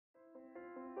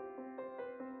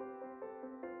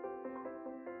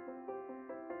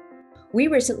We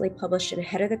recently published an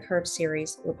Ahead of the Curve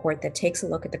series report that takes a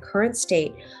look at the current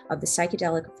state of the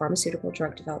psychedelic pharmaceutical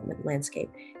drug development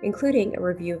landscape, including a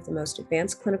review of the most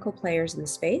advanced clinical players in the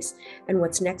space and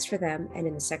what's next for them and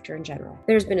in the sector in general.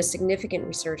 There's been a significant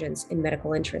resurgence in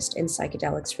medical interest in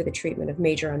psychedelics for the treatment of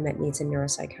major unmet needs in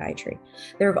neuropsychiatry.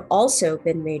 There have also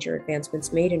been major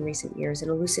advancements made in recent years in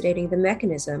elucidating the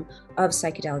mechanism of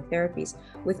psychedelic therapies,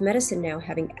 with medicine now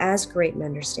having as great an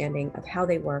understanding of how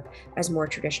they work as more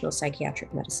traditional psychiatric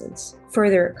medicines.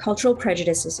 Further, cultural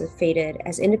prejudices have faded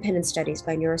as independent studies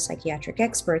by neuropsychiatric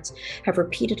experts have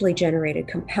repeatedly generated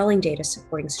compelling data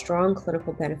supporting strong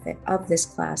clinical benefit of this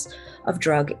class of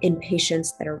drug in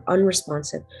patients that are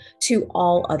unresponsive to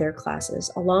all other classes,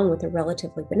 along with a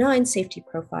relatively benign safety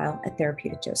profile at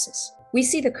therapeutic doses. We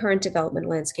see the current development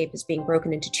landscape as being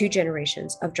broken into two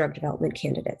generations of drug development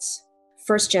candidates.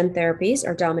 First-gen therapies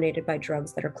are dominated by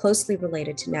drugs that are closely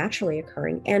related to naturally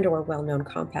occurring and/or well-known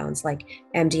compounds like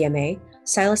MDMA,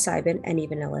 psilocybin, and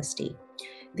even LSD.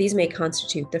 These may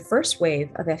constitute the first wave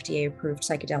of FDA-approved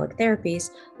psychedelic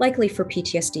therapies, likely for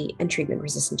PTSD and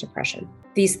treatment-resistant depression.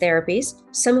 These therapies,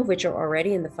 some of which are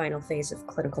already in the final phase of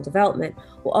clinical development,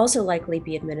 will also likely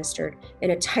be administered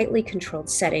in a tightly controlled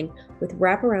setting with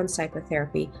wraparound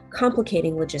psychotherapy,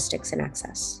 complicating logistics and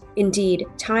access. Indeed,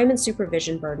 time and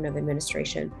supervision burden of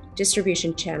administration,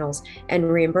 distribution channels,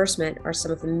 and reimbursement are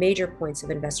some of the major points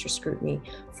of investor scrutiny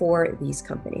for these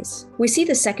companies. We see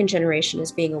the second generation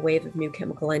as being a wave of new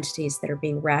chemical entities that are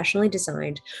being rationally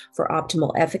designed for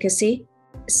optimal efficacy,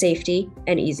 safety,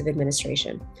 and ease of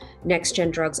administration. Next-gen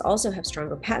drugs also have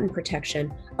stronger patent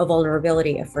protection, a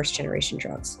vulnerability of first-generation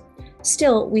drugs.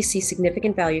 Still, we see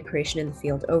significant value creation in the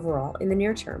field overall in the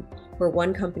near term, where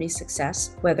one company's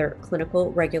success, whether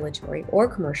clinical, regulatory, or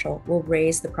commercial, will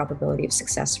raise the probability of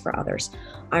success for others.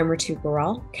 I'm Ritu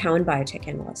Baral, Cowen Biotech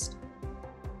Analyst.